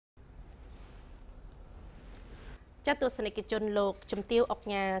ចាត់ទស្សនិកជនលោកជំទាវអុក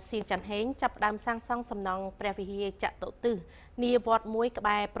ញ៉ាសៀងច័ន្ទហេងចាប់ផ្ដើមសាងសង់សំណង់ព្រះវិហារចតុទិសនាវត្តមួយក្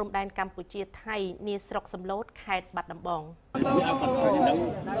បែរព្រំដែនកម្ពុជាថៃនាស្រុកសំឡូតខេត្តបាត់ដំបង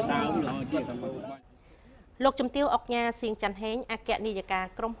លោកជំទាវអុកញ៉ាសៀងច័ន្ទហេងអគ្គនាយិកា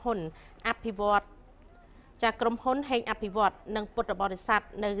ក្រុមហ៊ុនអភិវឌ្ឍក្រុមហ៊ុនហេងអភិវឌ្ឍនិងពុទ្ធបរិស័ទ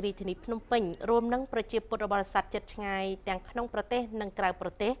នៅរាជធានីភ្នំពេញរួមនឹងប្រជាពុទ្ធបរិស័ទជិតឆ្ងាយទាំងក្នុងប្រទេសនិងក្រៅប្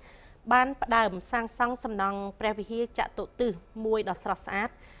រទេសបានផ្ដើមសាងសង់សំណង់ព្រះវិហារចតុទិសមួយដ៏ស្រស់ស្អាត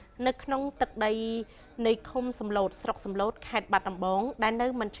នៅក្នុងទឹកដីនៃឃុំសំឡូតស្រុកសំឡូតខេត្តបាត់ដំបងដែលនៅ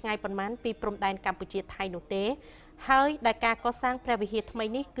មិនឆ្ងាយប៉ុន្មានពីព្រំដែនកម្ពុជាថៃនោះទេហើយដែលការកសាងព្រះវិហារថ្មី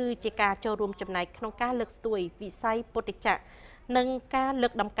នេះគឺជាការចូលរួមចំណែកក្នុងការលើកស្ទួយវិស័យពុទ្ធិចក្រនិងការលើ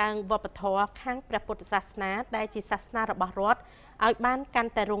កដំកើងវប្បធម៌ខាងព្រះពុទ្ធសាសនាដែលជាសាសនារបស់រដ្ឋឲ្យបានកា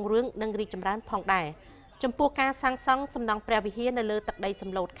ន់តែរុងរឿងនិងរីកចម្រើនផងដែរចំពោះការសាងសង់សំណង់ព្រះវិហារនៅលើទឹកដីសំ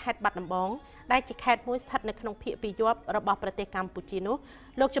ឡូតខេត្តបាត់ដំបងដែលជាខេត្តមួយស្ថិតនៅក្នុងភាគពាយព្យរបស់ប្រទេសកម្ពុជានោះ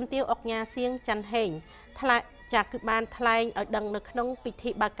លោកជំទាវអុកញ៉ាសៀងច័ន្ទហេងគឺបានថ្លែងឲ្យដឹងនៅក្នុងពិធី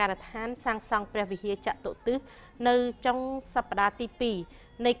បើកការដ្ឋានសាងសង់ព្រះវិហារចតុទិសនៅចុងសប្តាហ៍ទី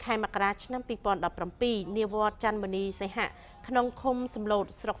2នៃខែមករាឆ្នាំ2017នាវត្តច័ន្ទមនីសីហៈក្នុងឃុំសំឡូត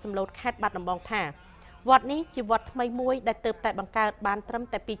ស្រុកសំឡូតខេត្តបាត់ដំបងថាវត្តនេះជាវត្តថ្មីមួយដែលទើបតែបង្កើតបានត្រឹម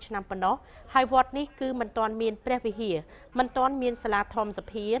តែ2ឆ្នាំប៉ុណ្ណោះហើយវត្តនេះគឺមិនទាន់មានព្រះវិហារមិនទាន់មានសាលាធម្មស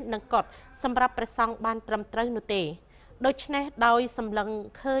ភានិងកុដិសម្រាប់ព្រះសង្ឃបានត្រឹមត្រូវនោះទេដូច្នេះដោយសម្លឹង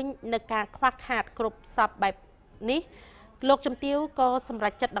ឃើញនៅការខ្វះខាតគ្រប់សពបែបនេះលោកជំទាវក៏សម្រេ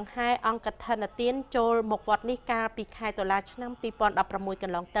ចចិត្តដង្ហែអង្គកឋិនទានចូលមកវត្តនេះកាលពីខែតុលាឆ្នាំ2016ក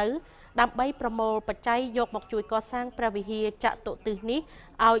ន្លងទៅដើម្បីប្រមូលបច្ច័យយកមកជួយកសាងព្រះវិហារចតុទិសនេះ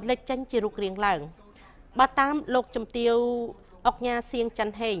ឲ្យលេចចេញជារូបរាងឡើងបើតាមលោកជំទាវអុកញ៉ាសៀងច័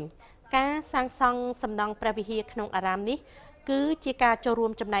ន្ទហេងការសាងសង់សំណង់ព្រះវិហារក្នុងអារាមនេះគឺជាការចូលរួ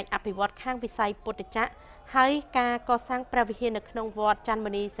មចំណែកអភិវឌ្ឍខាងវិស័យពុទ្ធិចក្រហើយការកសាងព្រះវិហារនៅក្នុងវត្តច័ន្ទម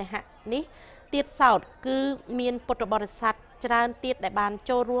នីសីហៈនេះទៀតសោតគឺមានពុទ្ធបរិស័ទច្រើនទៀតដែលបាន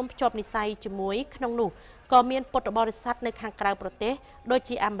ចូលរួមភ្ជាប់និស្ស័យជាមួយក្នុងនោះក៏មានពុទ្ធបរិស័ទនៅខាងក្រៅប្រទេសដូច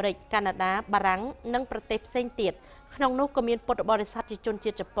ជាអាមេរិកកាណាដាបារាំងនិងប្រទេសផ្សេងទៀតក្នុងនោះក៏មានពុទ្ធបរិស័ទជាជន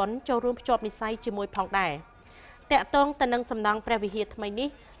ជាតិជប៉ុនចូលរួមភ្ជាប់និស្ស័យជាមួយផងដែរតាក់ទងទៅនឹងសំណង់ព្រះវិហារថ្មីនេះ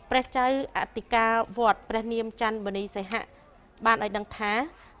ព្រះចៅអធិការវត្តព្រះនាមច័ន្ទមនីសីហៈបានឲ្យដឹងថា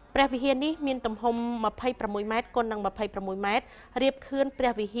ព្រះវិហារនេះមានទំហំ26ម៉ែត្រគុណនឹង26ម៉ែត្ររៀបខឿនព្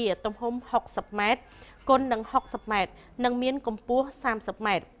រះវិហារទំហំ60ម៉ែត្រគុណនឹង60ម៉ែត្រនិងមានកម្ពស់30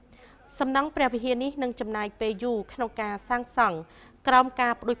ម៉ែត្រសំណង់ព្រះវិហារនេះនឹងចំណាយពេលយូរក្នុងការសាងសង់ក្រោមកា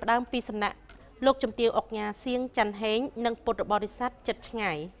រផ្ដួចផ្ដើមពីសំណាក់លោកជំទាវអុកញ៉ាសៀងច័ន្ទហេងនិងពុទ្ធបរិស័ទជិតឆ្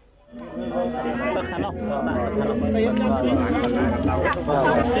ងាយ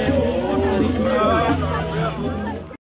ទៅ